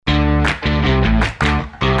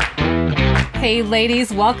Hey,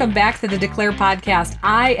 ladies, welcome back to the Declare podcast.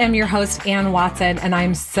 I am your host, Ann Watson, and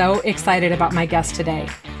I'm so excited about my guest today.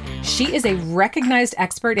 She is a recognized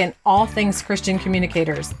expert in all things Christian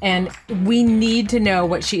communicators, and we need to know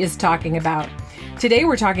what she is talking about. Today,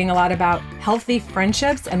 we're talking a lot about healthy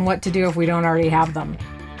friendships and what to do if we don't already have them.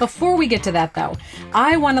 Before we get to that, though,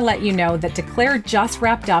 I want to let you know that Declare just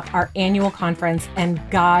wrapped up our annual conference, and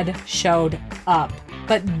God showed up.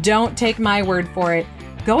 But don't take my word for it.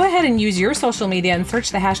 Go ahead and use your social media and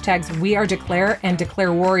search the hashtags #WeAreDeclare and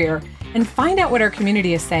Declare Warrior and find out what our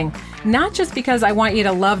community is saying. Not just because I want you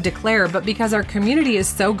to love Declare, but because our community is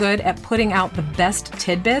so good at putting out the best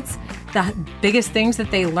tidbits, the biggest things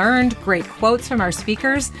that they learned, great quotes from our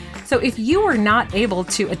speakers. So if you are not able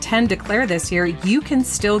to attend Declare this year, you can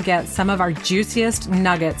still get some of our juiciest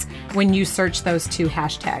nuggets when you search those two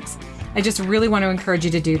hashtags. I just really want to encourage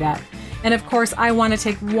you to do that. And of course, I want to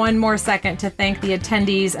take one more second to thank the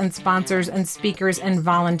attendees and sponsors and speakers and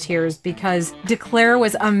volunteers, because Declare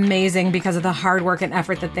was amazing because of the hard work and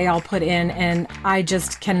effort that they all put in, and I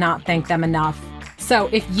just cannot thank them enough. So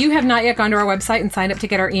if you have not yet gone to our website and signed up to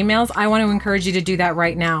get our emails, I want to encourage you to do that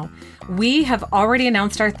right now. We have already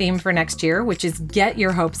announced our theme for next year, which is Get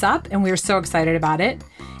Your Hopes Up, and we are so excited about it.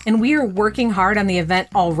 And we are working hard on the event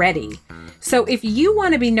already. So if you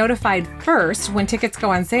want to be notified first when tickets go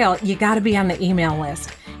on sale, you got to be on the email list.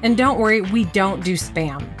 And don't worry, we don't do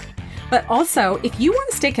spam. But also, if you want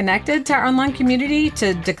to stay connected to our online community,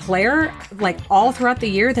 to Declare like all throughout the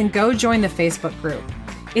year, then go join the Facebook group.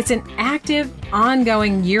 It's an active,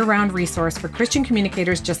 ongoing, year-round resource for Christian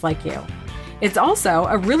communicators just like you. It's also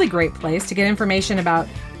a really great place to get information about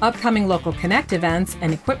upcoming local Connect events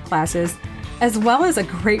and Equip classes, as well as a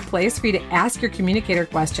great place for you to ask your communicator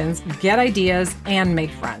questions, get ideas, and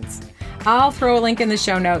make friends. I'll throw a link in the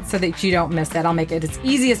show notes so that you don't miss it. I'll make it as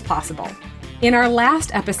easy as possible. In our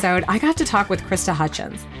last episode, I got to talk with Krista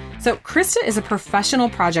Hutchins. So Krista is a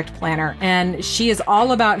professional project planner, and she is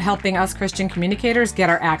all about helping us Christian communicators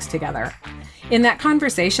get our acts together. In that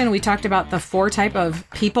conversation, we talked about the 4 types of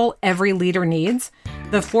people every leader needs,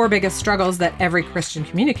 the 4 biggest struggles that every Christian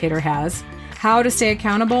communicator has, how to stay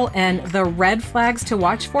accountable, and the red flags to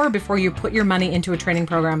watch for before you put your money into a training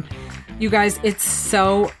program. You guys, it's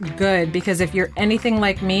so good, because if you're anything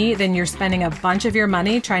like me, then you're spending a bunch of your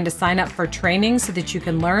money trying to sign up for training so that you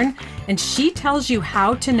can learn. And she tells you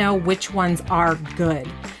how to know which ones are good.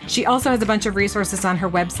 She also has a bunch of resources on her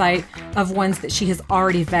website of ones that she has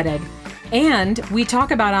already vetted. And we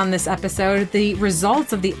talk about on this episode the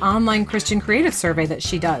results of the online Christian creative survey that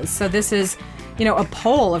she does. So this is, a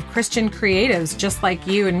poll of Christian creatives just like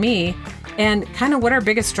you and me, and kind of what our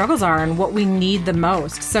biggest struggles are and what we need the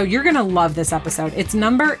most. So you're going to love this episode. It's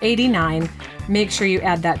number 89. Make sure you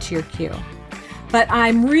add that to your queue. But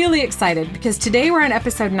I'm really excited because today we're on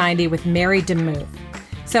episode 90 with Mary DeMuth.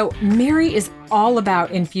 So Mary is all about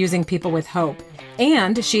infusing people with hope.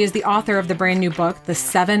 And she is the author of the brand new book, The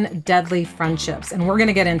 7 Deadly Friendships. And we're going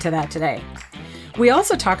to get into that today. We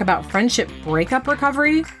also talk about friendship breakup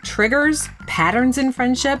recovery, triggers, patterns in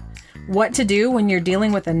friendship, what to do when you're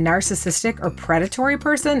dealing with a narcissistic or predatory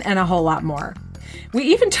person, and a whole lot more. We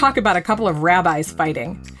even talk about a couple of rabbis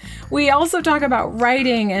fighting. We also talk about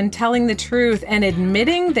writing and telling the truth and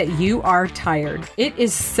admitting that you are tired. It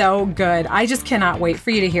is so good. I just cannot wait for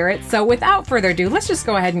you to hear it. So without further ado, let's just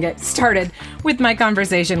go ahead and get started with my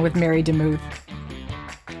conversation with Mary DeMuth.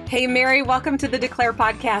 Hey, Mary, welcome to the Declare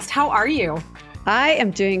podcast. How are you? I am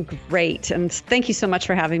doing great. And thank you so much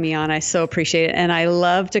for having me on. I so appreciate it. And I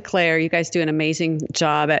love Declare. You guys do an amazing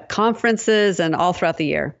job at conferences and all throughout the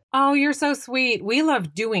year. Oh, you're so sweet. We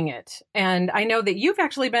love doing it. And I know that you've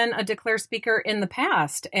actually been a Declare speaker in the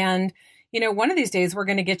past. And, one of these days we're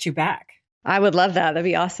going to get you back. I would love that. That'd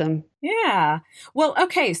be awesome. Yeah. Well,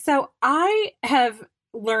 okay. So I have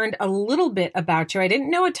learned a little bit about you. I didn't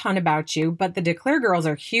know a ton about you, but the Declare girls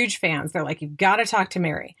are huge fans. They're like, you've got to talk to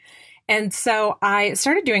Mary. And so I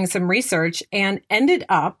started doing some research and ended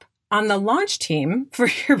up on the launch team for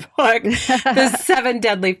your book, The 7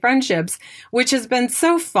 Deadly Friendships, which has been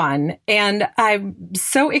so fun. And I'm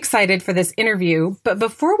so excited for this interview. But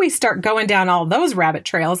before we start going down all those rabbit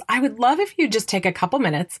trails, I would love if you just take a couple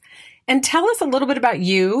minutes and tell us a little bit about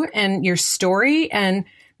you and your story, and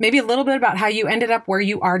maybe a little bit about how you ended up where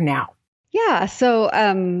you are now. Yeah, so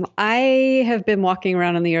I have been walking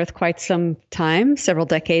around on the earth quite some time, several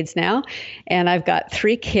decades now, and I've got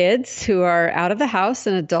 3 kids who are out of the house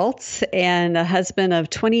and adults, and a husband of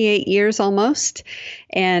 28 years almost,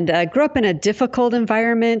 and grew up in a difficult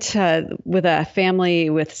environment with a family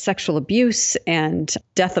with sexual abuse and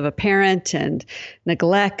death of a parent and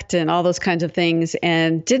neglect and all those kinds of things,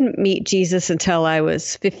 and didn't meet Jesus until I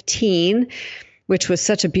was 15, which was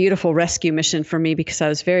such a beautiful rescue mission for me because I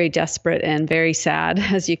was very desperate and very sad,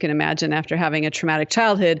 as you can imagine, after having a traumatic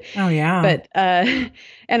childhood. Oh, yeah. But,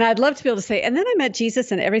 and I'd love to be able to say, and then I met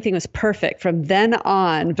Jesus and everything was perfect from then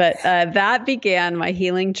on. But that began my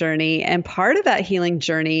healing journey. And part of that healing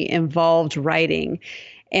journey involved writing.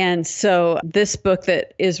 And so this book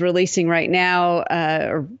that is releasing right now,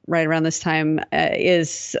 or right around this time,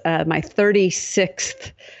 is my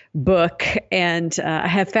 36th book. And I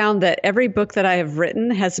have found that every book that I have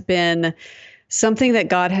written has been something that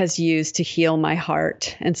God has used to heal my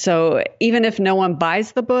heart. And so even if no one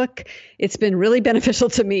buys the book, it's been really beneficial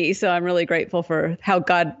to me. So I'm really grateful for how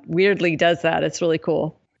God weirdly does that. It's really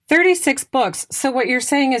cool. 36 books. So what you're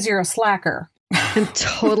saying is you're a slacker. I'm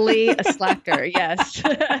totally a slacker. Yes.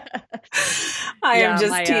 I am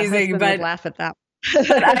just teasing, but laugh at that.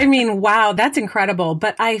 But I mean, wow, that's incredible.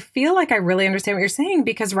 But I feel like I really understand what you're saying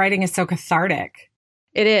because writing is so cathartic.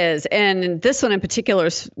 It is. And this one in particular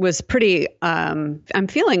was pretty, I'm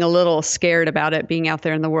feeling a little scared about it being out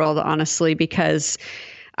there in the world, honestly, because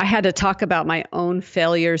I had to talk about my own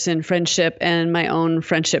failures in friendship and my own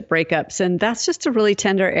friendship breakups. And that's just a really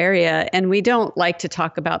tender area. And we don't like to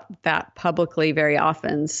talk about that publicly very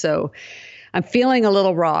often. So I'm feeling a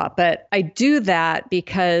little raw, but I do that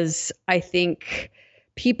because I think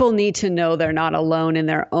people need to know they're not alone in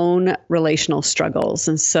their own relational struggles.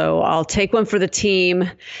 And so I'll take one for the team,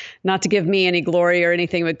 not to give me any glory or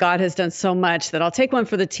anything, but God has done so much that I'll take one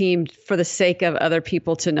for the team for the sake of other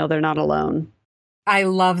people to know they're not alone. I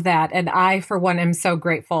love that. And I, for one, am so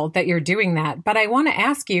grateful that you're doing that. But I want to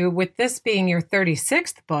ask you, with this being your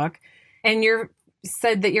 36th book, and you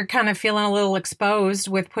said that you're kind of feeling a little exposed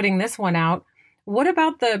with putting this one out. What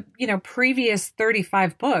about the, previous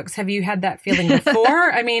 35 books? Have you had that feeling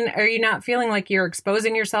before? I mean, are you not feeling like you're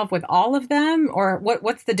exposing yourself with all of them, or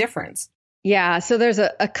what's the difference? Yeah, so there's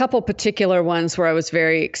a couple particular ones where I was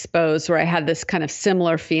very exposed, where I had this kind of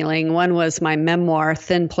similar feeling. One was my memoir,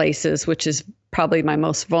 Thin Places, which is probably my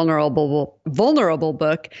most vulnerable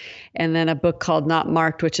book, and then a book called Not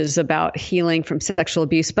Marked, which is about healing from sexual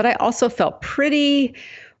abuse. But I also felt pretty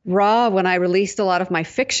raw when I released a lot of my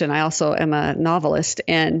fiction. I also am a novelist,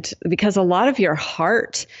 and because a lot of your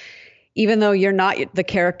heart, even though you're not the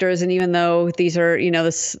characters, and even though these are,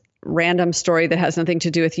 this random story that has nothing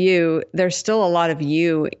to do with you, there's still a lot of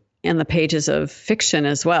you in the pages of fiction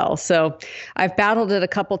as well. So I've battled it a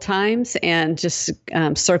couple times and just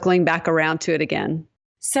circling back around to it again.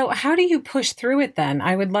 So how do you push through it then?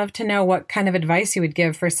 I would love to know what kind of advice you would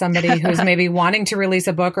give for somebody who's maybe wanting to release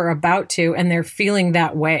a book or about to, and they're feeling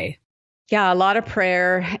that way. Yeah, a lot of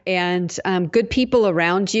prayer and good people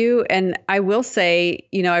around you. And I will say,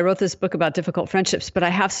 I wrote this book about difficult friendships, but I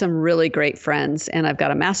have some really great friends, and I've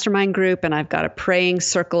got a mastermind group, and I've got a praying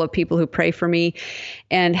circle of people who pray for me.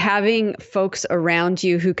 And having folks around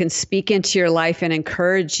you who can speak into your life and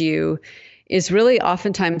encourage you is really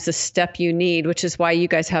oftentimes the step you need, which is why you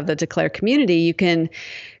guys have the Declare community. You can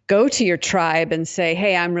go to your tribe and say,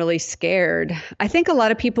 hey, I'm really scared. I think a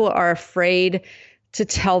lot of people are afraid to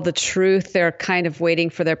tell the truth. They're kind of waiting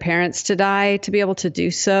for their parents to die to be able to do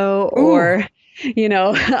so. Ooh. Or,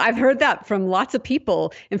 I've heard that from lots of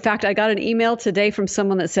people. In fact, I got an email today from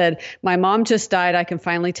someone that said, my mom just died. I can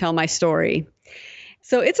finally tell my story.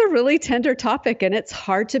 So it's a really tender topic, and it's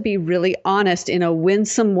hard to be really honest in a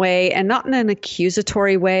winsome way and not in an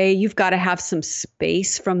accusatory way. You've got to have some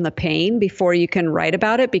space from the pain before you can write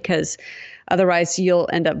about it, because otherwise you'll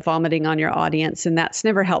end up vomiting on your audience, and that's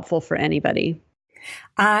never helpful for anybody.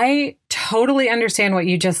 I totally understand what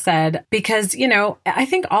you just said because, I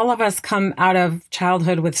think all of us come out of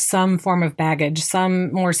childhood with some form of baggage,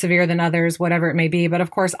 some more severe than others, whatever it may be. But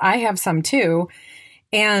of course, I have some too.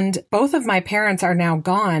 And both of my parents are now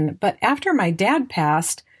gone. But after my dad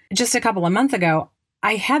passed just a couple of months ago,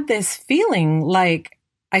 I had this feeling like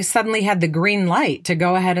I suddenly had the green light to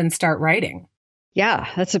go ahead and start writing. Yeah,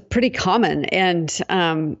 that's a pretty common. And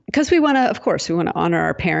because we want to honor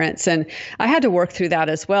our parents. And I had to work through that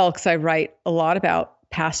as well, because I write a lot about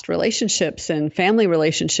past relationships and family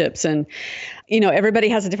relationships. And, everybody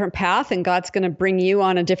has a different path, and God's going to bring you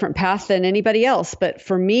on a different path than anybody else. But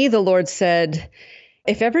for me, the Lord said,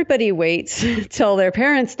 If everybody waits till their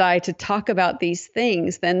parents die to talk about these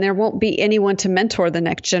things, then there won't be anyone to mentor the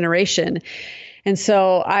next generation. And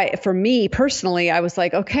so for me personally, I was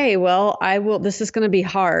like, okay, well, this is going to be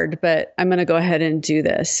hard, but I'm going to go ahead and do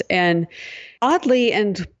this. And oddly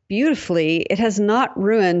and beautifully, it has not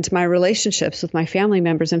ruined my relationships with my family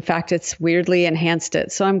members. In fact, it's weirdly enhanced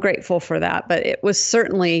it. So I'm grateful for that. But it was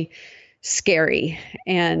certainly scary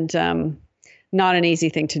and not an easy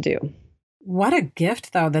thing to do. What a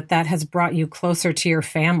gift, though, that has brought you closer to your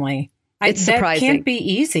family. It's surprising. That can't be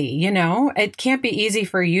easy, It can't be easy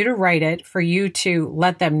for you to write it, for you to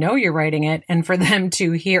let them know you're writing it, and for them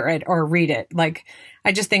to hear it or read it. Like,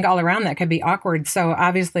 I just think all around that could be awkward. So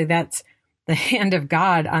obviously that's the hand of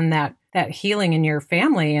God on that healing in your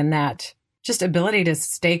family and that just ability to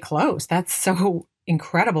stay close. That's so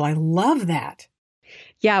incredible. I love that.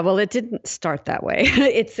 Yeah, well, it didn't start that way.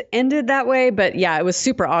 It's ended that way. But yeah, it was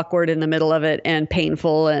super awkward in the middle of it and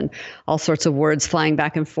painful and all sorts of words flying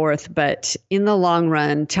back and forth. But in the long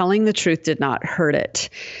run, telling the truth did not hurt it.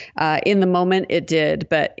 In the moment, it did.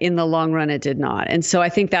 But in the long run, it did not. And so I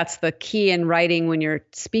think that's the key in writing when you're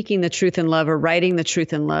speaking the truth in love or writing the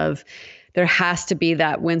truth in love. There has to be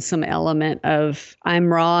that winsome element of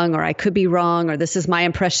I'm wrong, or I could be wrong, or this is my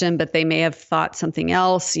impression, but they may have thought something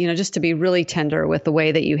else, just to be really tender with the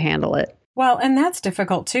way that you handle it. Well, and that's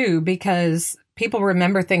difficult too, because people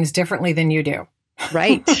remember things differently than you do.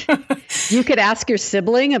 Right. You could ask your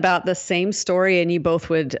sibling about the same story and you both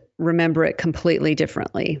would remember it completely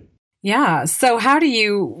differently. Yeah. So how do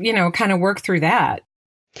you, kind of work through that?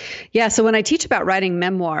 Yeah. So when I teach about writing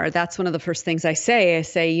memoir, that's one of the first things I say. I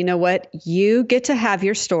say, you know what? You get to have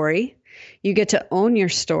your story. You get to own your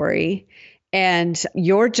story. And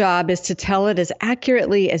your job is to tell it as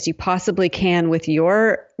accurately as you possibly can with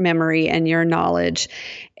your memory and your knowledge.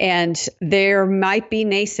 And there might be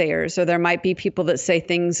naysayers or there might be people that say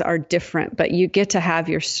things are different, but you get to have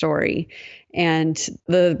your story. And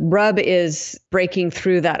the rub is breaking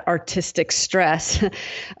through that artistic stress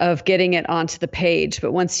of getting it onto the page.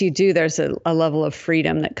 But once you do, there's a level of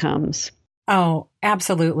freedom that comes. Oh,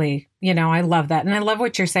 absolutely. I love that. And I love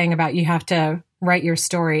what you're saying about you have to write your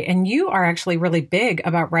story. And you are actually really big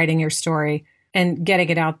about writing your story and getting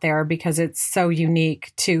it out there because it's so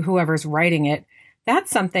unique to whoever's writing it.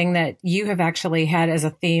 That's something that you have actually had as a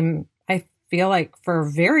theme, I feel like, for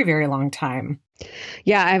a very, very long time.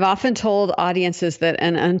 Yeah, I've often told audiences that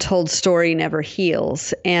an untold story never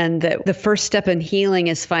heals, and that the first step in healing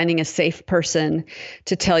is finding a safe person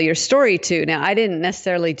to tell your story to. Now, I didn't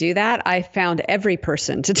necessarily do that. I found every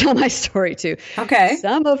person to tell my story to. Okay.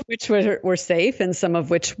 Some of which were safe and some of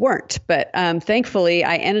which weren't. But thankfully,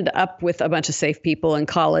 I ended up with a bunch of safe people in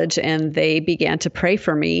college, and they began to pray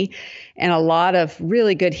for me. And a lot of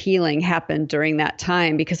really good healing happened during that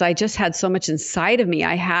time because I just had so much inside of me.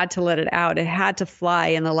 I had to let it out. It had to fly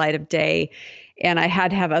in the light of day. And I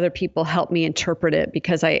had to have other people help me interpret it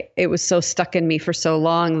because it was so stuck in me for so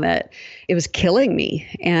long that it was killing me.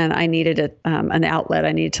 And I needed an outlet.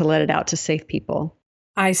 I needed to let it out to safe people.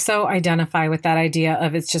 I so identify with that idea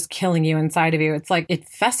of it's just killing you inside of you. It's like it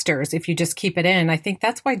festers if you just keep it in. I think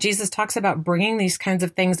that's why Jesus talks about bringing these kinds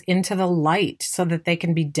of things into the light so that they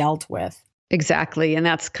can be dealt with. Exactly. And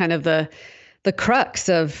that's kind of the crux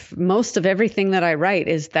of most of everything that I write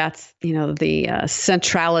is that's, the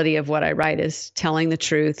centrality of what I write is telling the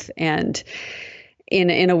truth and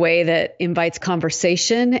in a way that invites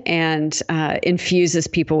conversation and infuses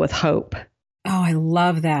people with hope. Oh, I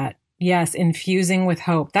love that. Yes, infusing with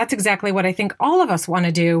hope. That's exactly what I think all of us want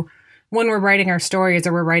to do when we're writing our stories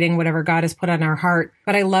or we're writing whatever God has put on our heart.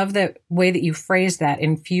 But I love the way that you phrased that,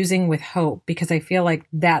 infusing with hope, because I feel like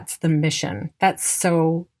that's the mission. That's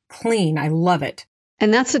so clean. I love it.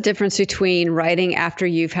 And that's the difference between writing after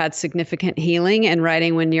you've had significant healing and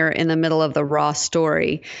writing when you're in the middle of the raw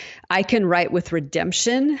story. I can write with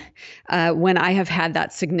redemption when I have had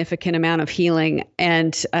that significant amount of healing.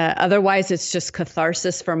 And otherwise, it's just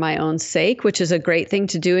catharsis for my own sake, which is a great thing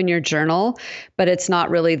to do in your journal, but it's not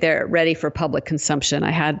really there ready for public consumption.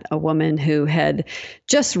 I had a woman who had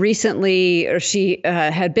just recently, or she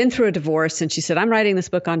had been through a divorce, and she said, I'm writing this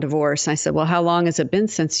book on divorce. And I said, well, how long has it been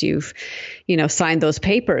since you've, signed those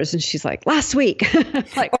papers? And she's like, last week.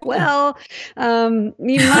 Like, well, you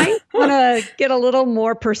might want to get a little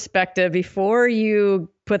more perspective before you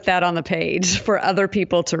put that on the page for other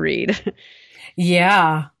people to read.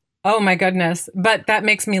 Yeah. Oh my goodness. But that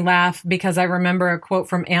makes me laugh because I remember a quote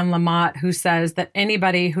from Anne Lamott who says that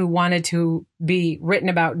anybody who wanted to be written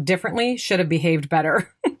about differently should have behaved better.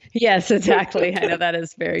 Yes, exactly. I know that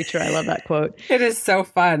is very true. I love that quote. It is so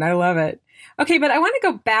fun. I love it. Okay, but I want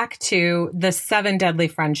to go back to the 7 deadly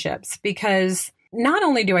friendships because not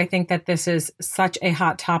only do I think that this is such a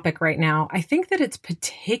hot topic right now, I think that it's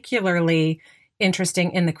particularly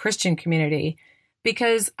interesting in the Christian community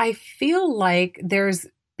because I feel like there's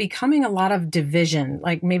becoming a lot of division,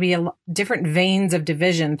 like maybe different veins of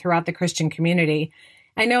division throughout the Christian community.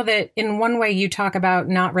 I know that in one way you talk about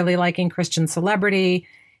not really liking Christian celebrity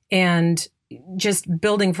and just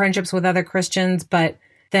building friendships with other Christians, but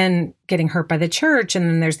then getting hurt by the church. And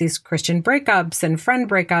then there's these Christian breakups and friend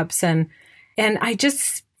breakups. And I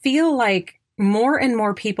just feel like more and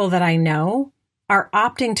more people that I know are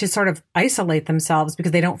opting to sort of isolate themselves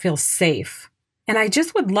because they don't feel safe. And I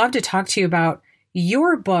just would love to talk to you about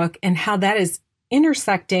your book and how that is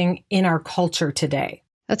intersecting in our culture today.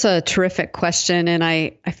 That's a terrific question. And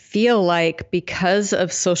I feel like because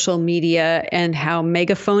of social media and how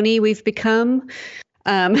megaphony we've become,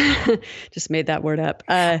 just made that word up.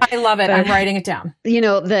 I love it. I'm writing it down.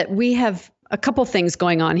 That we have a couple things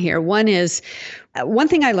going on here. One is, one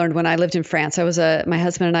thing I learned when I lived in France, my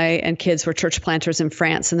husband and I and kids were church planters in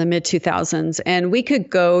France in the mid 2000s. And we could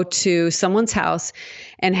go to someone's house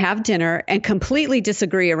and have dinner and completely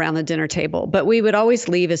disagree around the dinner table. But we would always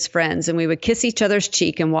leave as friends and we would kiss each other's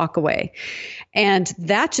cheek and walk away. And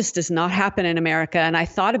that just does not happen in America. And I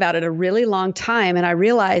thought about it a really long time. And I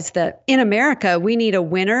realized that in America, we need a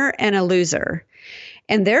winner and a loser.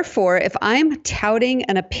 And therefore, if I'm touting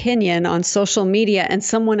an opinion on social media and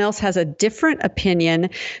someone else has a different opinion,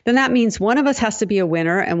 then that means one of us has to be a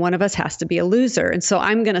winner and one of us has to be a loser. And so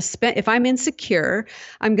if I'm insecure,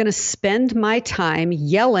 I'm going to spend my time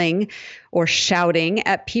yelling or shouting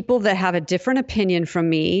at people that have a different opinion from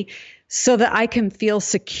me so that I can feel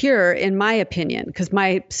secure in my opinion, because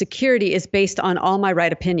my security is based on all my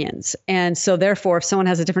right opinions. And so therefore, if someone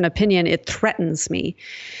has a different opinion, it threatens me.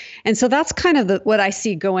 And so that's kind of what I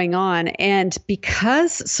see going on. And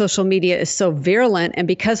because social media is so virulent and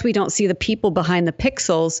because we don't see the people behind the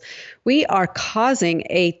pixels, we are causing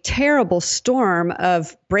a terrible storm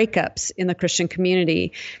of breakups in the Christian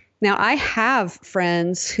community. Now, I have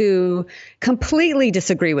friends who completely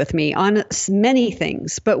disagree with me on many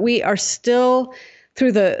things, but we are still,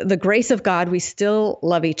 through the grace of God, we still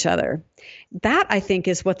love each other. That, I think,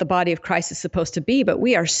 is what the body of Christ is supposed to be. But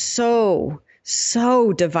we are so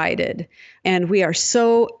divided and we are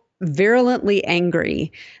so virulently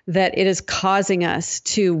angry that it is causing us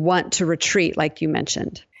to want to retreat, like you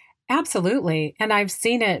mentioned. Absolutely. And I've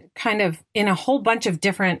seen it kind of in a whole bunch of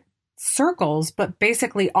different circles, but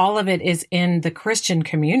basically all of it is in the Christian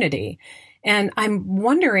community. And I'm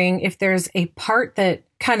wondering if there's a part that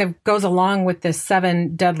kind of goes along with the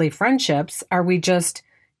 7 deadly friendships. Are we just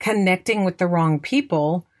connecting with the wrong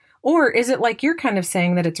people? Or is it like you're kind of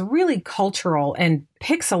saying that it's really cultural and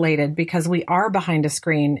pixelated because we are behind a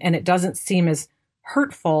screen and it doesn't seem as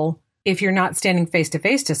hurtful if you're not standing face to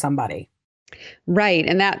face to somebody? Right.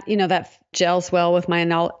 And that gels well with my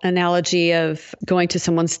analogy of going to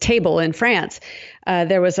someone's table in France.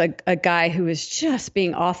 There was a guy who was just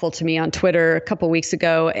being awful to me on Twitter a couple weeks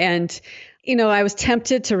ago. And I was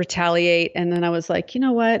tempted to retaliate. And then I was like, you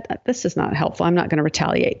know what? This is not helpful. I'm not going to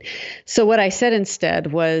retaliate. So what I said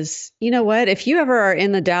instead was, you know what? If you ever are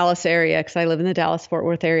in the Dallas area, because I live in the Dallas-Fort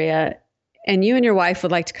Worth area, and you and your wife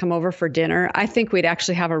would like to come over for dinner, I think we'd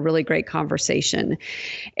actually have a really great conversation.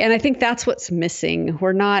 And I think that's what's missing.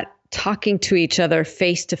 We're not talking to each other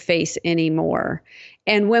face to face anymore.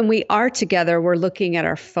 And when we are together, we're looking at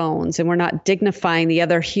our phones and we're not dignifying the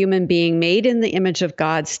other human being made in the image of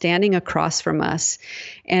God standing across from us.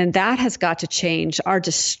 And that has got to change. Our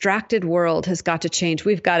distracted world has got to change.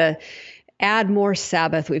 We've got to add more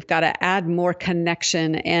Sabbath. We've got to add more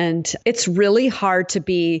connection. And it's really hard to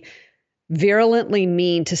be virulently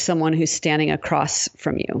mean to someone who's standing across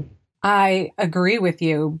from you. I agree with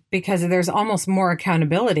you because there's almost more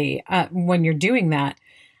accountability when you're doing that.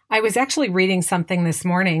 I was actually reading something this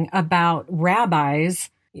morning about rabbis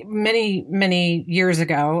many, many years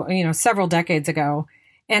ago, several decades ago,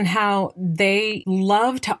 and how they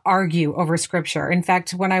love to argue over scripture. In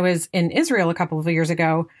fact, when I was in Israel a couple of years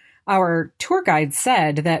ago, our tour guide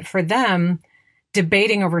said that for them,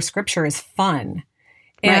 debating over scripture is fun.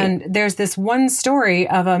 And There's this one story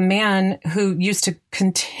of a man who used to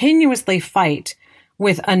continuously fight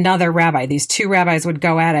with another rabbi. These 2 rabbis would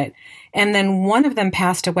go at it. And then one of them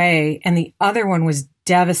passed away and the other one was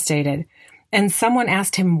devastated. And someone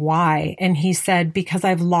asked him why. And he said, because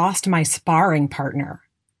I've lost my sparring partner.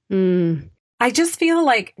 I just feel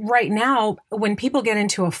like right now, when people get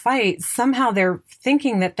into a fight, somehow they're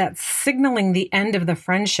thinking that that's signaling the end of the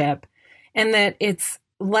friendship and that it's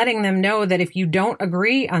letting them know that if you don't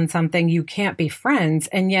agree on something, you can't be friends.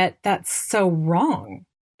 And yet that's so wrong.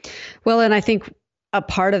 Well, and I think a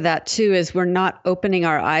part of that too is we're not opening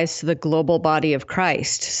our eyes to the global body of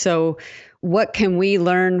Christ. So what can we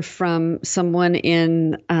learn from someone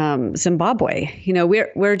in Zimbabwe?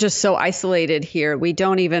 We're just so isolated here. We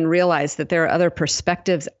don't even realize that there are other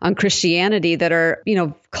perspectives on Christianity that are,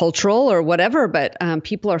 cultural or whatever, but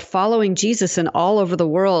people are following Jesus in all over the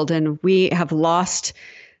world. And we have lost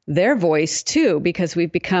their voice too, because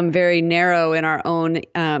we've become very narrow in our own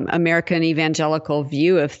American evangelical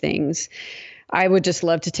view of things. I would just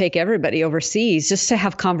love to take everybody overseas just to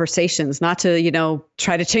have conversations, not to,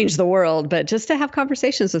 try to change the world, but just to have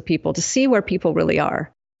conversations with people to see where people really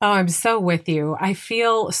are. Oh, I'm so with you. I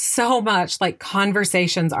feel so much like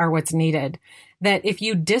conversations are what's needed. That if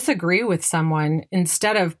you disagree with someone,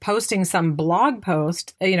 instead of posting some blog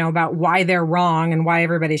post, about why they're wrong and why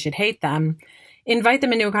everybody should hate them, invite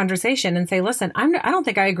them into a conversation and say, listen, I don't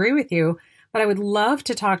think I agree with you, but I would love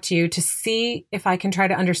to talk to you to see if I can try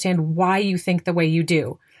to understand why you think the way you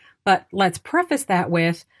do. But let's preface that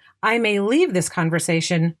with, I may leave this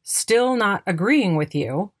conversation still not agreeing with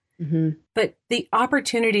you, but the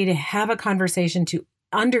opportunity to have a conversation to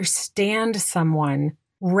understand someone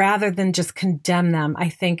rather than just condemn them, I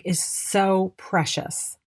think is so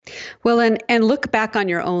precious. Well, and look back on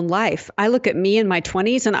your own life. I look at me in my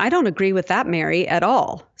 20s and I don't agree with that Mary at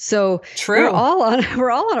all. So True. We're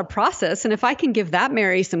all on a process. And if I can give that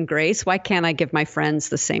Mary some grace, why can't I give my friends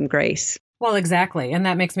the same grace? Well, exactly. And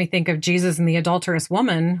that makes me think of Jesus and the adulterous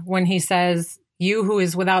woman when he says, you who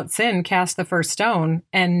is without sin, cast the first stone,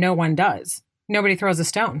 and no one does. Nobody throws a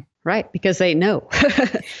stone. Right. Because they know.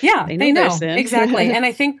 Yeah, they know. Their sin. Exactly. And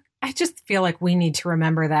I just feel like we need to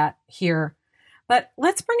remember that here. But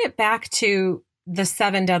let's bring it back to the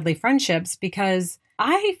 7 deadly friendships, because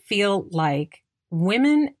I feel like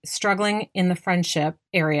women struggling in the friendship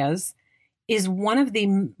areas is one of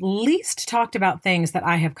the least talked about things that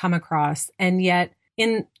I have come across. And yet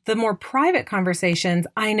in the more private conversations,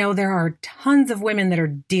 I know there are tons of women that are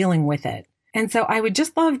dealing with it. And so I would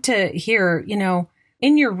just love to hear,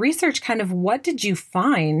 in your research, kind of what did you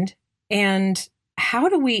find and how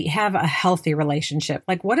do we have a healthy relationship?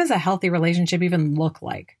 Like, what does a healthy relationship even look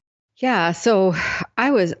like? Yeah. So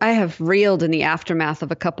I have reeled in the aftermath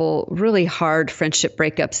of a couple really hard friendship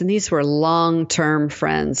breakups, and these were long-term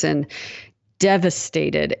friends and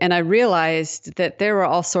devastated. And I realized that there were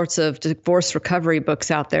all sorts of divorce recovery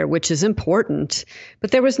books out there, which is important,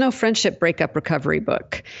 but there was no friendship breakup recovery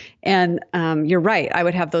book. And you're right. I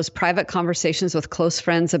would have those private conversations with close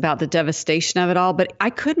friends about the devastation of it all, but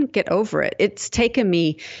I couldn't get over it. It's taken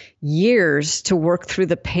me years to work through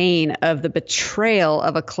the pain of the betrayal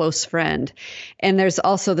of a close friend. And there's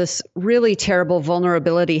also this really terrible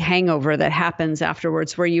vulnerability hangover that happens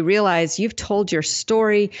afterwards, where you realize you've told your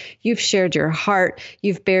story, you've shared your heart,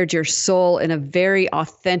 you've bared your soul in a very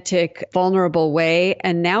authentic, vulnerable way.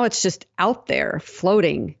 And now it's just out there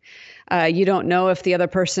floating. You don't know if the other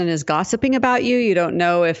person is gossiping about you. You don't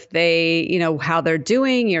know if they, how they're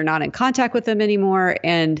doing. You're not in contact with them anymore.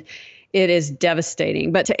 And it is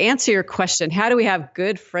devastating. But to answer your question, how do we have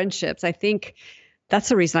good friendships? I think that's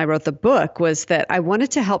the reason I wrote the book, was that I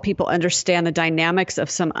wanted to help people understand the dynamics of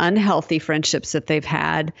some unhealthy friendships that they've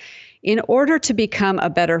had in order to become a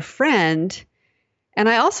better friend. And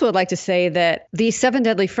I also would like to say that these 7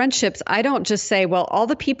 deadly friendships, I don't just say, well, all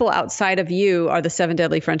the people outside of you are the 7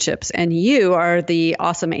 deadly friendships, and you are the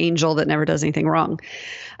awesome angel that never does anything wrong.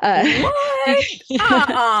 What?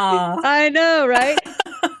 I know, right?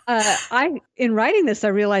 In writing this, I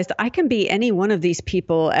realized I can be any one of these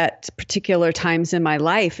people at particular times in my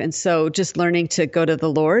life. And so just learning to go to the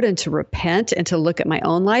Lord and to repent and to look at my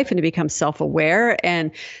own life and to become self-aware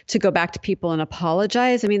and to go back to people and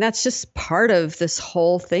apologize. I mean, that's just part of this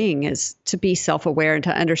whole thing, is to be self-aware and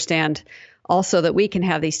to understand also that we can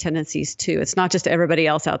have these tendencies too. It's not just everybody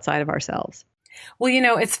else outside of ourselves. Well,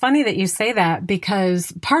 it's funny that you say that,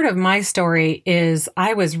 because part of my story is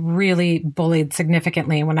I was really bullied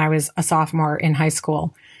significantly when I was a sophomore in high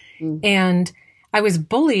school. And I was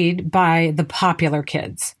bullied by the popular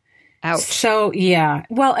kids. Ouch. So, yeah.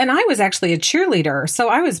 Well, and I was actually a cheerleader. So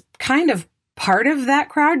I was kind of part of that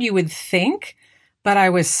crowd, you would think, but I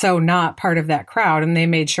was so not part of that crowd, and they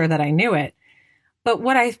made sure that I knew it. But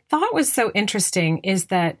what I thought was so interesting is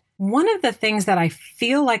that one of the things that I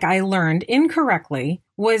feel like I learned incorrectly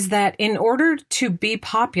was that in order to be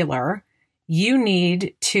popular, you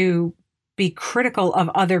need to be critical of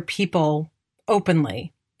other people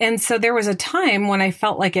openly. And so there was a time when I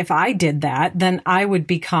felt like if I did that, then I would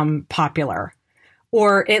become popular,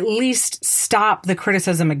 or at least stop the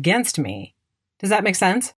criticism against me. Does that make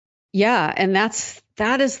sense? Yeah, and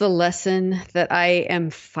that is the lesson that I am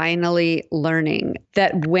finally learning,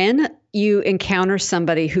 that when you encounter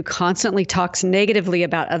somebody who constantly talks negatively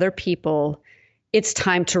about other people, it's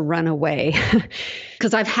time to run away.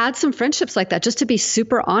 Because I've had some friendships like that, just to be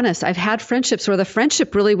super honest. I've had friendships where the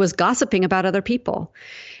friendship really was gossiping about other people.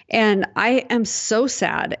 And I am so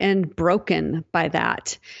sad and broken by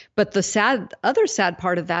that. But the other sad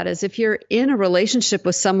part of that is if you're in a relationship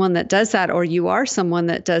with someone that does that, or you are someone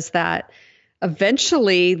that does that,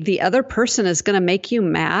 eventually the other person is going to make you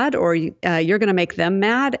mad, or you're going to make them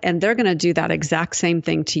mad, and they're going to do that exact same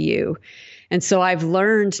thing to you. And so I've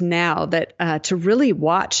learned now that to really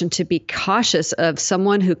watch and to be cautious of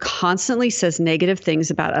someone who constantly says negative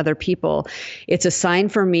things about other people. It's a sign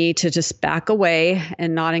for me to just back away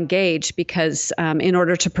and not engage, because in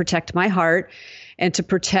order to protect my heart and to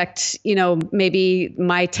protect, maybe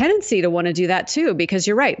my tendency to want to do that too, because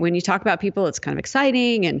you're right. When you talk about people, it's kind of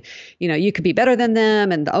exciting, and, you could be better than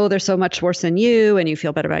them, and, oh, they're so much worse than you, and you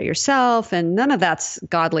feel better about yourself. And none of that's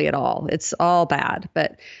godly at all. It's all bad.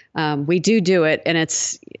 But we do it. And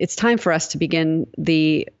it's time for us to begin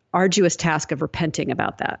the arduous task of repenting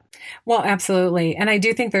about that. Well, absolutely. And I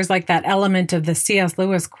do think there's like that element of the C.S.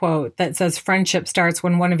 Lewis quote that says friendship starts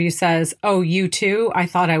when one of you says, "Oh, you too? I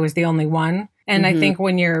thought I was the only one." And I think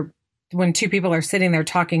when two people are sitting there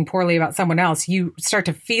talking poorly about someone else, you start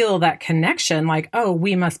to feel that connection, like, oh,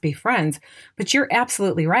 we must be friends. But you're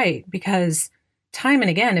absolutely right, because time and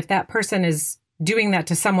again, if that person is doing that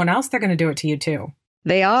to someone else, they're going to do it to you too.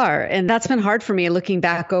 They are. And that's been hard for me looking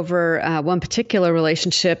back over one particular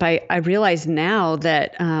relationship. I realize now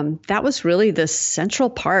that that was really the central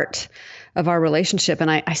part of our relationship. And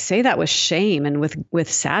I say that with shame and with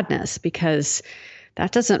sadness, because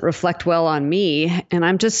that doesn't reflect well on me. And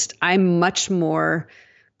I'm much more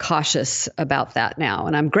cautious about that now.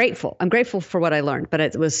 And I'm grateful. I'm grateful for what I learned, but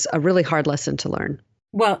it was a really hard lesson to learn.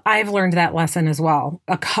 Well, I've learned that lesson as well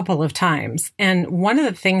a couple of times. And one of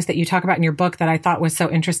the things that you talk about in your book that I thought was so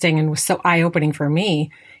interesting and was so eye-opening for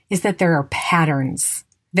me is that there are patterns.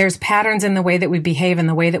 There's patterns in the way that we behave and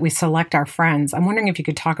the way that we select our friends. I'm wondering if you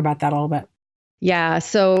could talk about that a little bit. Yeah.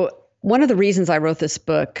 So one of the reasons I wrote this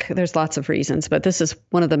book, there's lots of reasons, but this is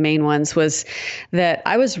one of the main ones, was that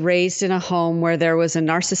I was raised in a home where there was a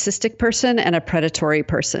narcissistic person and a predatory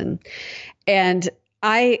person. And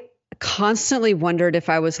I constantly wondered if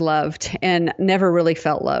I was loved and never really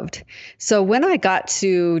felt loved. So when I got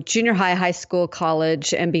to junior high, high school,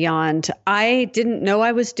 college, and beyond, I didn't know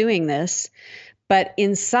I was doing this. But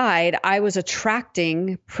inside, I was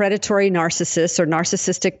attracting predatory narcissists or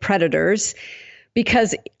narcissistic predators,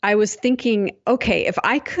 because I was thinking, okay, if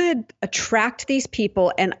I could attract these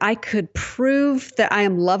people and I could prove that I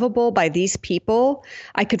am lovable by these people,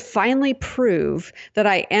 I could finally prove that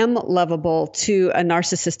I am lovable to a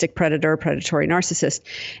narcissistic predator, predatory narcissist,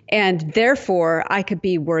 and therefore I could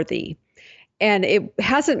be worthy. And it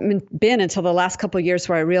hasn't been until the last couple of years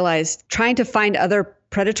where I realized trying to find other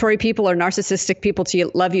predatory people or narcissistic people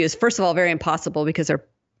to love you is, first of all, very impossible, because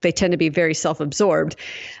they tend to be very self-absorbed.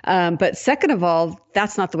 But second of all,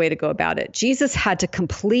 that's not the way to go about it. Jesus had to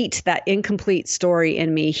complete that incomplete story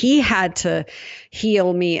in me. He had to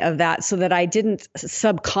heal me of that so that I didn't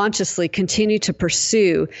subconsciously continue to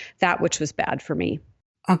pursue that which was bad for me.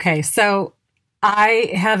 Okay, so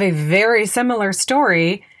I have a very similar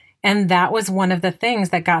story. And that was one of the things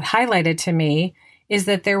that got highlighted to me, is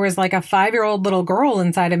that there was like a 5-year-old little girl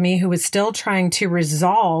inside of me who was still trying to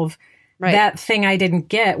resolve that thing I didn't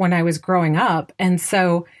get when I was growing up. And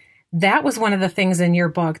so that was one of the things in your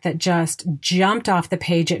book that just jumped off the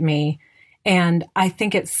page at me. And I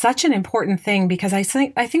think it's such an important thing, because I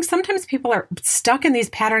think sometimes people are stuck in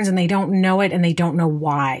these patterns and they don't know it and they don't know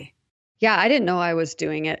why. Yeah, I didn't know I was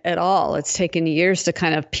doing it at all. It's taken years to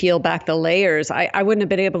kind of peel back the layers. I wouldn't have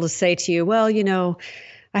been able to say to you, well,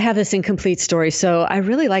 I have this incomplete story, so I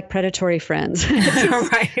really like predatory friends.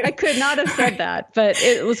 Right. I could not have said that, but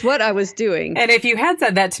it was what I was doing. And if you had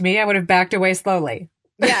said that to me, I would have backed away slowly.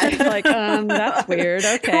 Yeah, it's like, that's weird.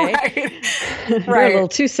 Okay. Right. You're a little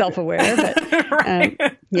too self-aware, but right.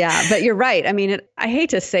 yeah, but you're right. I mean, I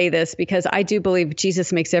hate to say this, because I do believe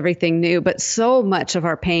Jesus makes everything new, but so much of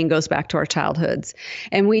our pain goes back to our childhoods,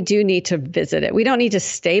 and we do need to visit it. We don't need to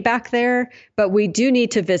stay back there, but we do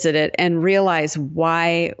need to visit it and realize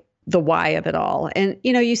the why of it all. And,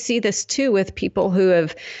 you see this too with people who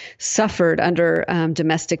have suffered under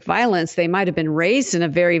domestic violence. They might have been raised in a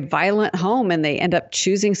very violent home, and they end up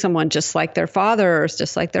choosing someone just like their father or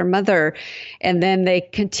just like their mother. And then they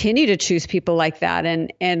continue to choose people like that.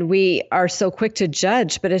 And we are so quick to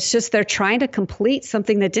judge, but it's just they're trying to complete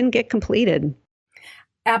something that didn't get completed.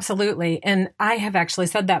 Absolutely. And I have actually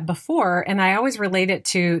said that before, and I always relate it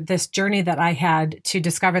to this journey that I had to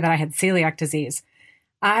discover that I had celiac disease.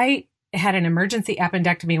 I had an emergency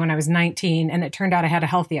appendectomy when I was 19, and it turned out I had a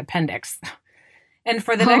healthy appendix. And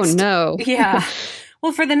for the next, no. Yeah.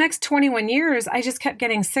 Well, for the next 21 years, I just kept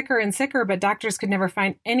getting sicker and sicker, but doctors could never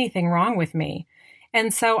find anything wrong with me.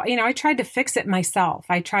 And so, I tried to fix it myself.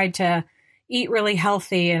 I tried to eat really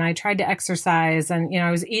healthy, and I tried to exercise, and,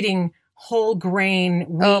 I was eating whole grain,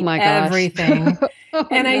 wheat, Oh my gosh. everything. Oh,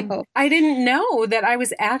 And no. I didn't know that I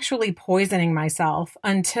was actually poisoning myself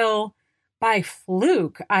until by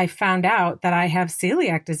fluke, I found out that I have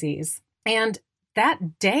celiac disease. And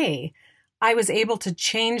that day, I was able to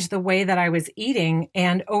change the way that I was eating.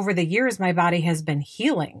 And over the years, my body has been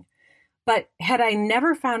healing. But had I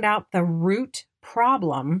never found out the root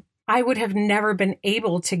problem, I would have never been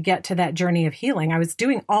able to get to that journey of healing. I was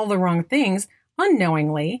doing all the wrong things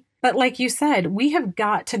unknowingly. But like you said, we have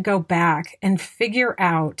got to go back and figure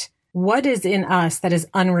out what is in us that is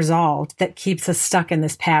unresolved that keeps us stuck in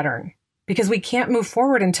this pattern. Because we can't move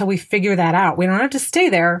forward until we figure that out. We don't have to stay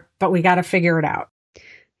there, but we got to figure it out.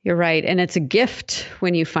 You're right. And it's a gift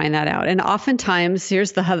when you find that out. And oftentimes,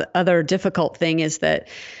 here's the other difficult thing is that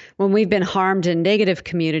when we've been harmed in negative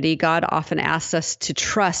community, God often asks us to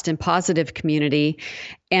trust in positive community.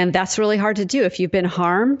 And that's really hard to do. If you've been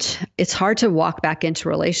harmed, it's hard to walk back into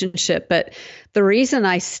a relationship. But the reason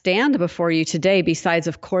I stand before you today, besides,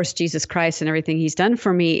 of course, Jesus Christ and everything he's done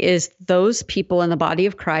for me, is those people in the body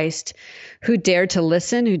of Christ who dared to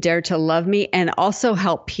listen, who dared to love me, and also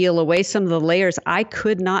help peel away some of the layers I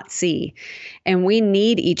could not see. And we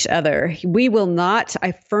need each other. We will not,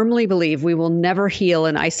 I firmly believe, we will never heal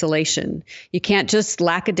in isolation. You can't just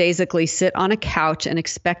lackadaisically sit on a couch and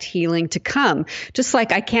expect healing to come. Just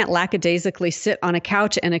like I can't lackadaisically sit on a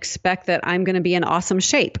couch and expect that I'm going to be in awesome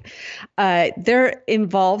shape. There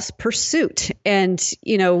involves pursuit. And,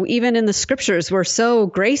 even in the scriptures, we're so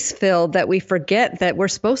grace-filled that we forget that we're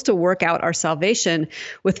supposed to work out our salvation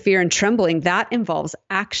with fear and trembling. That involves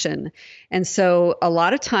action. And so a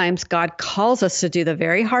lot of times God calls us to do the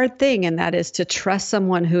very hard thing, and that is to trust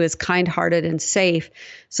someone who is kind-hearted and safe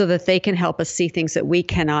so that they can help us see things that we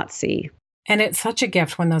cannot see. And it's such a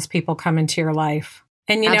gift when those people come into your life.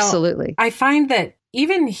 And, Absolutely. I find that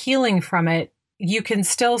even healing from it, you can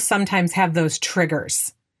still sometimes have those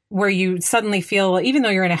triggers where you suddenly feel, even though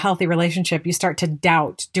you're in a healthy relationship, you start to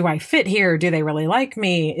doubt, do I fit here? Do they really like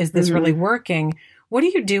me? Is this really working? What do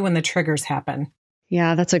you do when the triggers happen?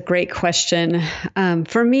 Yeah, that's a great question.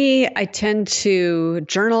 For me, I tend to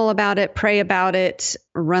journal about it, pray about it,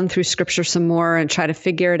 run through scripture some more and try to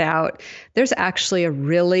figure it out. There's actually a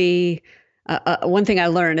really one thing I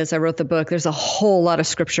learned as I wrote the book, there's a whole lot of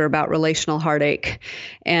scripture about relational heartache.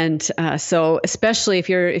 And so especially if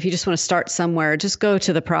you just want to start somewhere, just go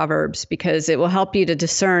to the Proverbs because it will help you to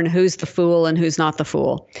discern who's the fool and who's not the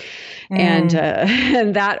fool. And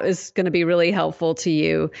that is going to be really helpful to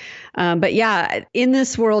you. But yeah, in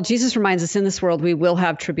this world, Jesus reminds us in this world, we will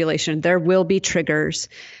have tribulation. There will be triggers,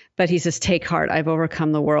 but he says, take heart, I've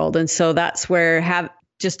overcome the world. And so that's where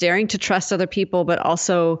just daring to trust other people, but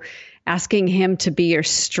also asking him to be your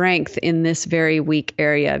strength in this very weak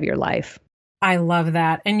area of your life. I love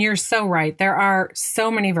that. And you're so right. There are so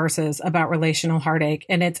many verses about relational heartache.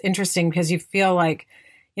 And it's interesting because you feel like,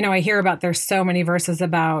 I hear about there's so many verses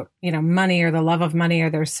about, money or the love of money, or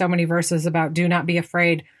there's so many verses about do not be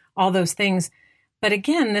afraid, all those things. But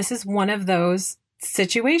again, this is one of those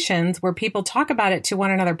situations where people talk about it to one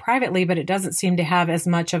another privately, but it doesn't seem to have as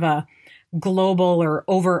much of a global or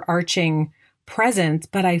overarching presence,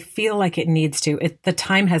 but I feel like it needs to. The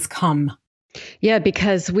time has come. Yeah,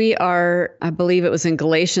 because I believe it was in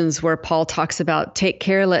Galatians where Paul talks about take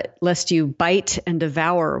care lest you bite and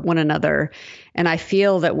devour one another. And I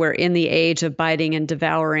feel that we're in the age of biting and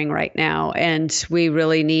devouring right now. And we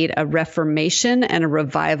really need a reformation and a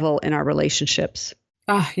revival in our relationships.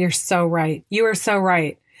 Oh, you're so right. You are so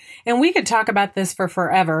right. And we could talk about this for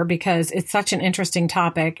forever because it's such an interesting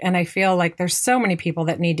topic. And I feel like there's so many people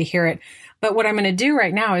that need to hear it. But what I'm going to do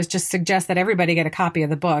right now is just suggest that everybody get a copy of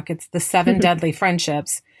the book. It's The 7 Deadly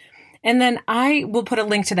Friendships. And then I will put a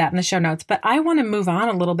link to that in the show notes. But I want to move on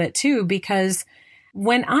a little bit too, because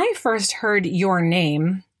when I first heard your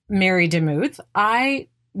name, Mary DeMuth, I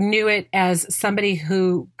knew it as somebody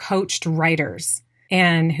who coached writers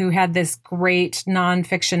and who had this great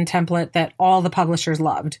nonfiction template that all the publishers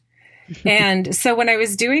loved. And so when I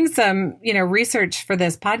was doing some, research for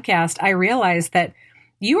this podcast, I realized that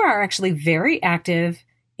you are actually very active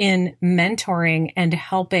in mentoring and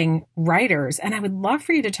helping writers. And I would love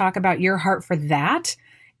for you to talk about your heart for that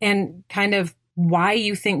and kind of why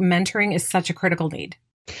you think mentoring is such a critical need.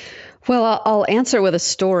 Well, I'll answer with a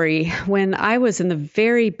story. When I was in the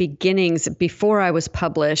very beginnings, before I was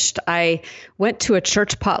published, I went to a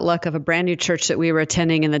church potluck of a brand new church that we were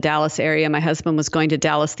attending in the Dallas area. My husband was going to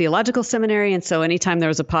Dallas Theological Seminary. And so anytime there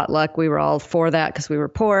was a potluck, we were all for that because we were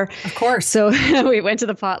poor. Of course. So we went to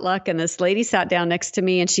the potluck and this lady sat down next to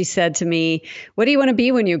me and she said to me, "What do you want to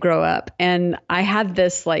be when you grow up?" And I had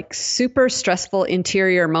this like super stressful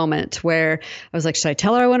interior moment where I was like, should I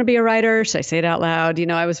tell her I want to be a writer? Should I say it out loud?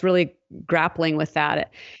 I was really grappling with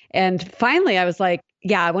that. And finally, I was like,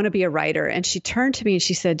 yeah, I want to be a writer. And she turned to me and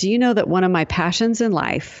she said, "Do you know that one of my passions in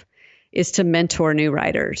life is to mentor new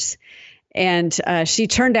writers?" And she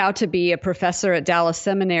turned out to be a professor at Dallas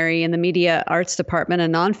Seminary in the media arts department, a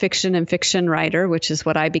nonfiction and fiction writer, which is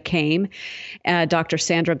what I became, Dr.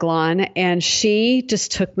 Sandra Glahn. And she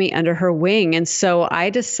just took me under her wing. And so I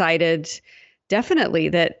decided definitely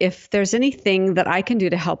that if there's anything that I can do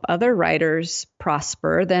to help other writers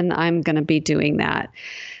prosper, then I'm going to be doing that.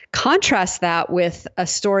 Contrast that with a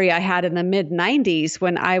story I had in the mid 90s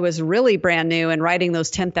when I was really brand new and writing those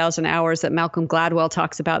 10,000 hours that Malcolm Gladwell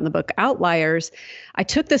talks about in the book Outliers. I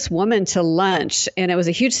took this woman to lunch and it was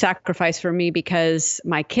a huge sacrifice for me because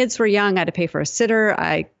my kids were young. I had to pay for a sitter.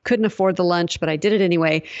 I couldn't afford the lunch, but I did it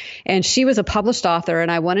anyway. And she was a published author and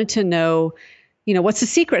I wanted to know, what's the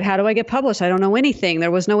secret? How do I get published? I don't know anything.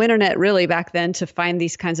 There was no internet really back then to find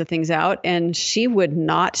these kinds of things out. And she would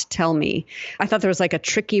not tell me. I thought there was like a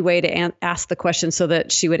tricky way to ask the question so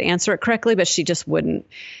that she would answer it correctly, but she just wouldn't.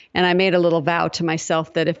 And I made a little vow to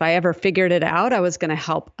myself that if I ever figured it out, I was going to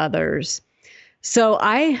help others. So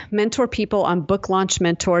I mentor people on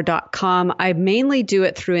booklaunchmentor.com. I mainly do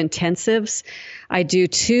it through intensives. I do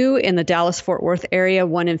 2 in the Dallas-Fort Worth area,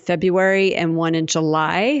 1 in February and 1 in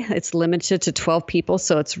July. It's limited to 12 people,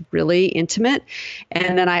 so it's really intimate.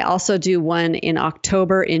 And then I also do 1 in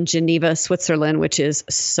October in Geneva, Switzerland, which is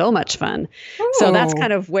so much fun. Ooh. So that's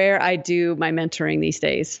kind of where I do my mentoring these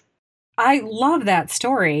days. I love that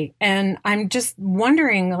story. And I'm just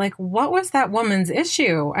wondering, what was that woman's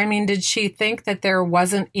issue? I mean, did she think that there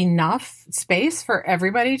wasn't enough space for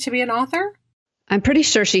everybody to be an author? I'm pretty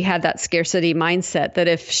sure she had that scarcity mindset that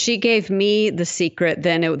if she gave me the secret,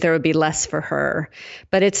 then there would be less for her.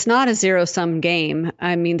 But it's not a zero-sum game.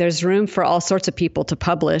 I mean, there's room for all sorts of people to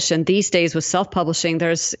publish. And these days with self-publishing,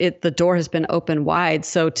 the door has been open wide.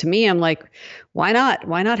 So to me, I'm like, why not?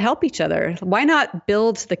 Why not help each other? Why not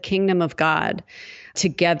build the kingdom of God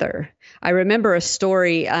together? I remember a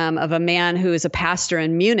story of a man who is a pastor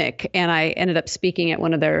in Munich, and I ended up speaking at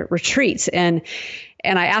one of their retreats. And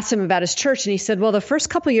I asked him about his church, and he said, well, the first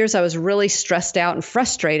couple of years I was really stressed out and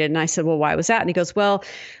frustrated. And I said, well, why was that? And he goes, well,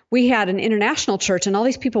 we had an international church and all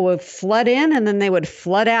these people would flood in and then they would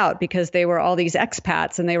flood out because they were all these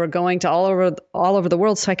expats and they were going to all over the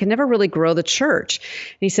world. So I could never really grow the church.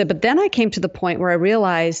 And he said, but then I came to the point where I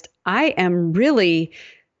realized I am really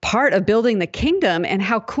part of building the kingdom and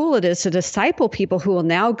how cool it is to disciple people who will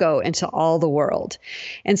now go into all the world.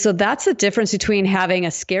 And so that's the difference between having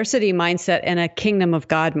a scarcity mindset and a kingdom of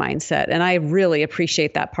God mindset. And I really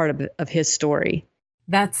appreciate that part of his story.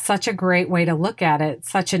 That's such a great way to look at it.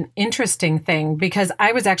 Such an interesting thing, because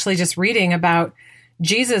I was actually just reading about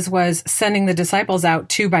Jesus was sending the disciples out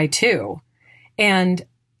 2 by 2. And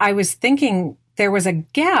I was thinking there was a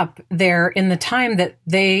gap there in the time that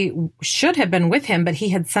they should have been with him, but he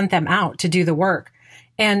had sent them out to do the work.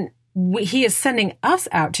 And he is sending us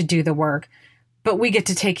out to do the work, but we get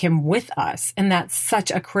to take him with us. And that's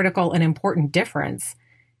such a critical and important difference.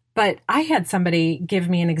 But I had somebody give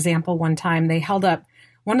me an example one time. They held up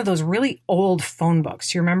one of those really old phone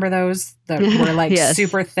books. You remember those that were like yes.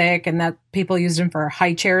 super thick and that people used them for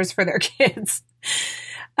high chairs for their kids?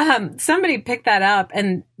 Somebody picked that up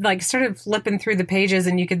and started flipping through the pages,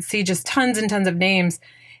 and you could see just tons and tons of names.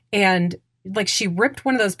 And she ripped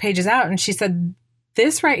one of those pages out and she said,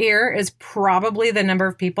 this right here is probably the number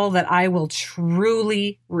of people that I will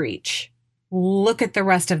truly reach. Look at the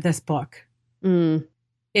rest of this book. Mm.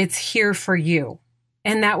 It's here for you.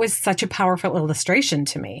 And that was such a powerful illustration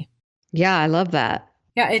to me. Yeah, I love that.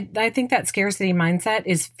 Yeah, I think that scarcity mindset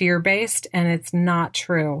is fear-based, and it's not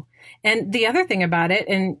true. And the other thing about it,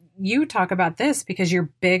 and you talk about this because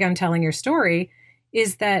you're big on telling your story,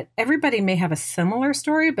 is that everybody may have a similar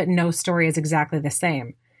story, but no story is exactly the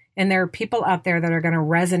same. And there are people out there that are going to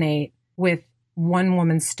resonate with one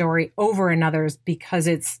woman's story over another's because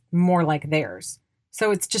it's more like theirs.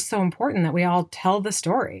 So it's just so important that we all tell the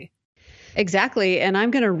story. Exactly. And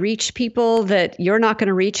I'm going to reach people that you're not going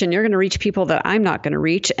to reach, and you're going to reach people that I'm not going to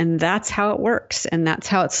reach. And that's how it works. And that's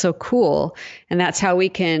how it's so cool. And that's how we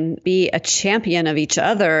can be a champion of each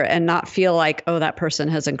other and not feel like, oh, that person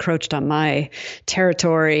has encroached on my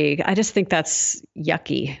territory. I just think that's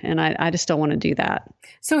yucky. And I just don't want to do that.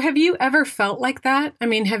 So have you ever felt like that? I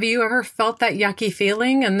mean, have you ever felt that yucky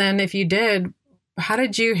feeling? And then if you did, how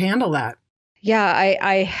did you handle that? Yeah,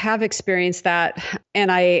 I have experienced that.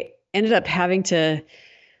 And I ended up having to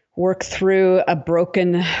work through a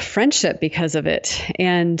broken friendship because of it.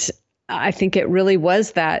 And I think it really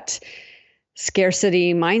was that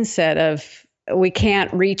scarcity mindset of we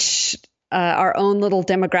can't reach our own little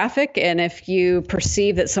demographic. And if you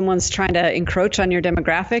perceive that someone's trying to encroach on your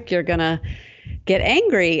demographic, you're going to get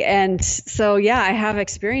angry. And so, yeah, I have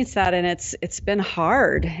experienced that, and it's been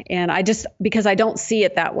hard. And because I don't see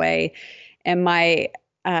it that way. And my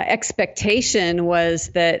expectation was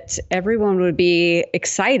that everyone would be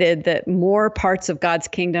excited that more parts of God's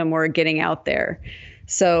kingdom were getting out there.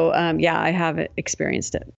 So, yeah, I have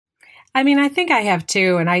experienced it. I mean, I think I have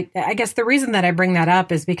too. And I guess the reason that I bring that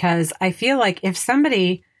up is because I feel like if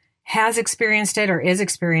somebody has experienced it or is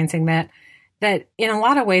experiencing that in a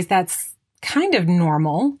lot of ways, that's kind of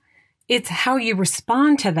normal. It's how you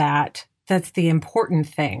respond to that that's the important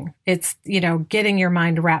thing. It's, getting your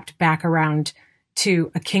mind wrapped back around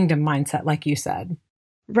to a kingdom mindset, like you said.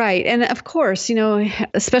 Right. And of course,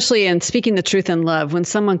 especially in speaking the truth in love, when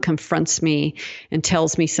someone confronts me and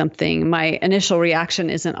tells me something, my initial reaction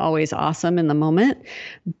isn't always awesome in the moment.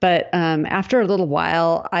 But after a little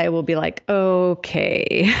while, I will be like,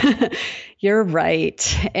 okay, you're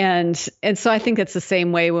right. And so I think it's the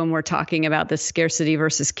same way when we're talking about this scarcity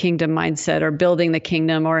versus kingdom mindset or building the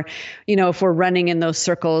kingdom, or, if we're running in those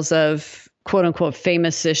circles of quote unquote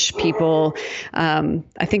famous-ish people,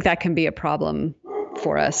 I think that can be a problem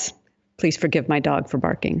for us. Please forgive my dog for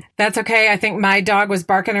barking. That's okay. I think my dog was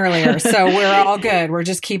barking earlier, so we're all good. We're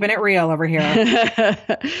just keeping it real over here.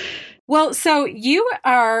 Well, so you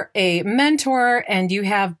are a mentor, and you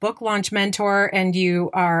have Book Launch Mentor, and you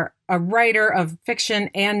are a writer of fiction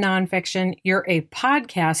and nonfiction. You're a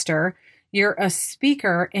podcaster, you're a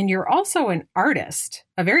speaker, and you're also an artist,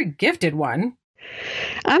 a very gifted one.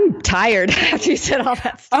 I'm tired after you said all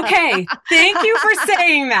that stuff. Okay. Thank you for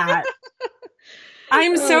saying that.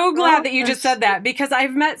 I'm so glad that you just said that, because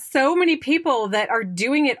I've met so many people that are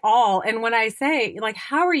doing it all. And when I say, like,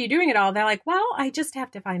 how are you doing it all? They're like, well, I just have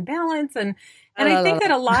to find balance. And I think that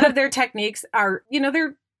a lot of their techniques are,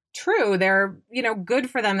 they're true. They're, good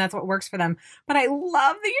for them. That's what works for them. But I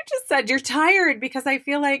love that you just said you're tired, because I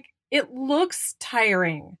feel like it looks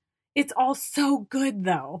tiring. It's all so good,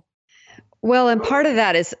 though. Well, and part of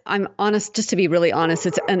that is, I'm honest, just to be really honest,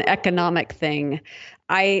 it's an economic thing.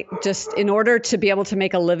 In order to be able to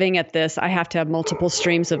make a living at this, I have to have multiple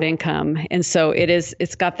streams of income. And so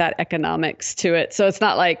it's got that economics to it. So it's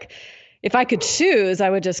not like if I could choose, I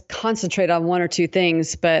would just concentrate on one or two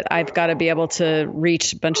things, but I've got to be able to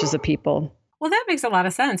reach bunches of people. Well, that makes a lot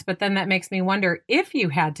of sense. But then that makes me wonder, if you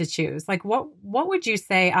had to choose, like what would you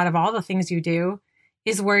say out of all the things you do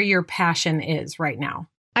is where your passion is right now?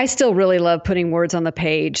 I still really love putting words on the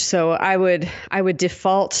page. So I would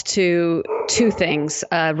default to two things,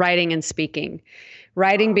 writing and speaking.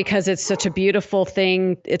 Writing because it's such a beautiful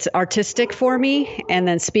thing. It's artistic for me. And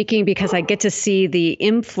then speaking because I get to see the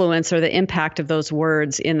influence or the impact of those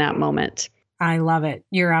words in that moment. I love it.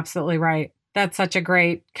 You're absolutely right. That's such a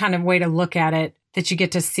great kind of way to look at it, that you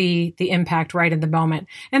get to see the impact right in the moment.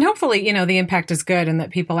 And hopefully, the impact is good and that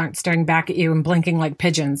people aren't staring back at you and blinking like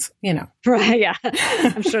pigeons, Right. Yeah.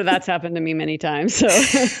 I'm sure that's happened to me many times. So,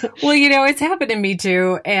 well, it's happened to me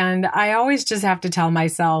too. And I always just have to tell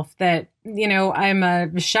myself that, I'm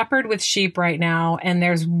a shepherd with sheep right now. And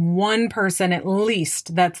there's one person at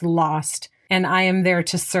least that's lost. And I am there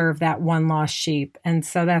to serve that one lost sheep. And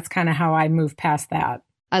so that's kind of how I move past that.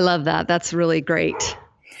 I love that. That's really great.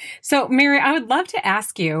 So, Mary, I would love to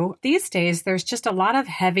ask you, these days, there's just a lot of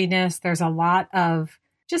heaviness. There's a lot of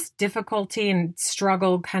just difficulty and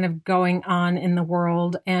struggle kind of going on in the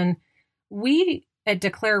world. And we at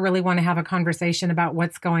Declare really want to have a conversation about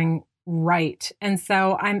what's going right. And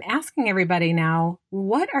so I'm asking everybody now,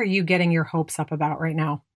 what are you getting your hopes up about right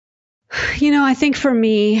now? I think for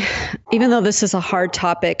me, even though this is a hard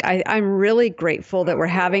topic, I'm really grateful that we're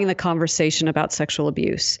having the conversation about sexual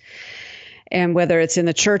abuse. And whether it's in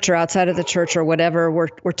the church or outside of the church or whatever,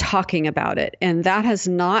 we're talking about it. And that has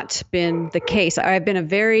not been the case. I've been a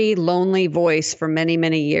very lonely voice for many,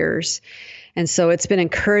 many years. And so it's been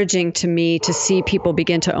encouraging to me to see people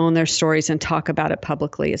begin to own their stories and talk about it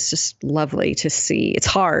publicly. It's just lovely to see. It's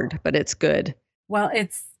hard, but it's good. Well,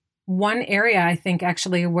 it's one area I think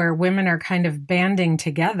actually where women are kind of banding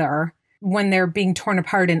together when they're being torn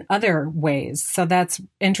apart in other ways. So that's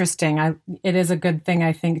interesting. It is a good thing,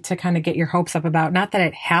 I think, to kind of get your hopes up about, not that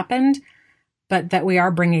it happened, but that we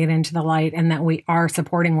are bringing it into the light and that we are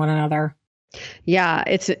supporting one another. Yeah,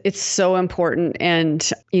 it's so important. And,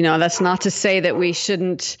 that's not to say that we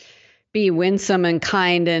shouldn't be winsome and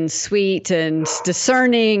kind and sweet and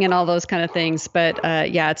discerning and all those kind of things. But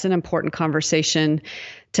it's an important conversation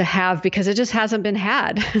to have because it just hasn't been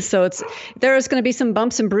had. So there's going to be some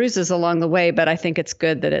bumps and bruises along the way, but I think it's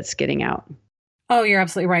good that it's getting out. Oh, you're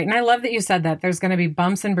absolutely right. And I love that you said that there's going to be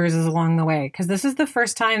bumps and bruises along the way, because this is the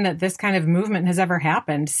first time that this kind of movement has ever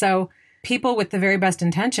happened. So people with the very best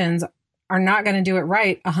intentions are not going to do it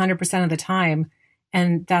right 100% of the time.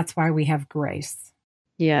 And that's why we have grace.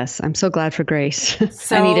 Yes, I'm so glad for grace.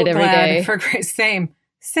 So I need it every day. For grace.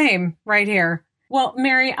 Same right here. Well,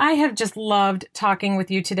 Mary, I have just loved talking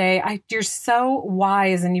with you today. You're so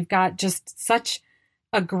wise and you've got just such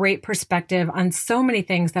a great perspective on so many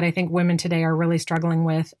things that I think women today are really struggling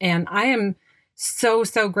with. And I am so,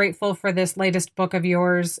 so grateful for this latest book of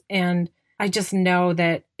yours. And I just know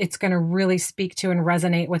that it's going to really speak to and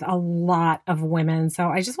resonate with a lot of women. So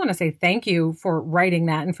I just want to say thank you for writing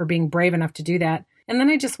that and for being brave enough to do that. And then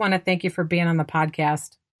I just want to thank you for being on the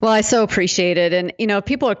podcast. Well, I so appreciate it. And,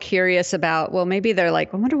 people are curious about, well, maybe they're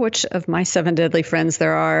like, I wonder which of my 7 deadly friends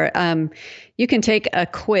there are. You can take a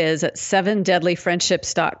quiz at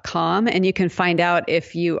 7deadlyfriendships.com and you can find out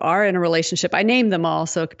if you are in a relationship. I named them all.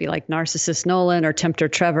 So it could be like Narcissist Nolan or Tempter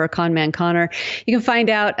Trevor, Conman Connor. You can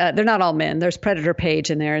find out, they're not all men. There's Predator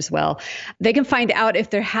Paige in there as well. They can find out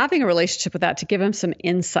if they're having a relationship with that to give them some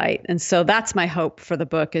insight. And so that's my hope for the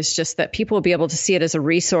book, is just that people will be able to see it as a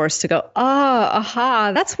resource to go,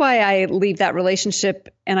 that's why I leave that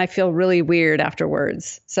relationship and I feel really weird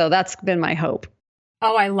afterwards. So that's been my hope.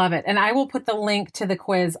 Oh, I love it. And I will put the link to the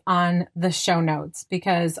quiz on the show notes,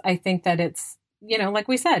 because I think that it's, like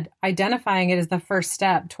we said, identifying it is the first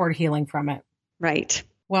step toward healing from it. Right.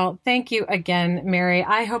 Well, thank you again, Mary.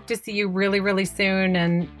 I hope to see you really, really soon.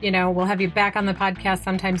 And, we'll have you back on the podcast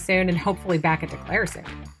sometime soon and hopefully back at Declare soon.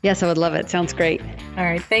 Yes, I would love it. Sounds great. All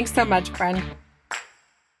right. Thanks so much, friend.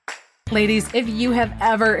 Ladies, if you have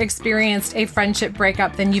ever experienced a friendship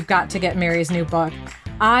breakup, then you've got to get Mary's new book.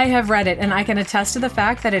 I have read it and I can attest to the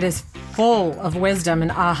fact that it is full of wisdom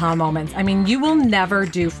and aha moments. I mean, you will never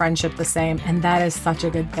do friendship the same, and that is such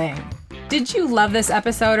a good thing. Did you love this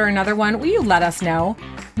episode or another one? Will you let us know?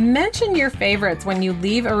 Mention your favorites when you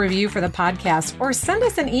leave a review for the podcast, or send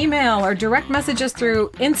us an email or direct message us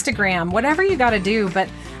through Instagram, whatever you got to do. But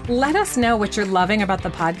let us know what you're loving about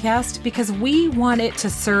the podcast, because we want it to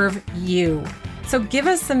serve you. So give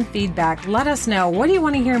us some feedback. Let us know. What do you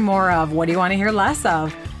want to hear more of? What do you want to hear less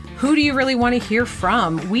of? Who do you really want to hear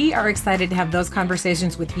from? We are excited to have those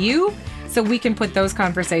conversations with you so we can put those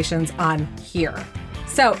conversations on here.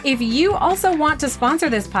 So if you also want to sponsor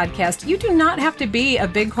this podcast, you do not have to be a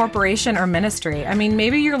big corporation or ministry. I mean,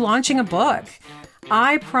 maybe you're launching a book.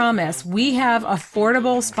 I promise we have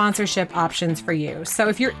affordable sponsorship options for you. So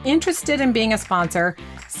if you're interested in being a sponsor,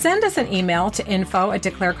 send us an email to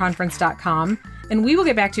info@declareconference.com and we will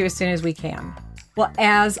get back to you as soon as we can. Well,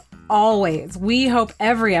 as always, we hope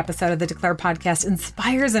every episode of the Declare podcast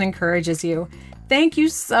inspires and encourages you. Thank you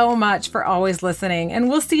so much for always listening, and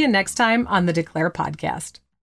we'll see you next time on the Declare podcast.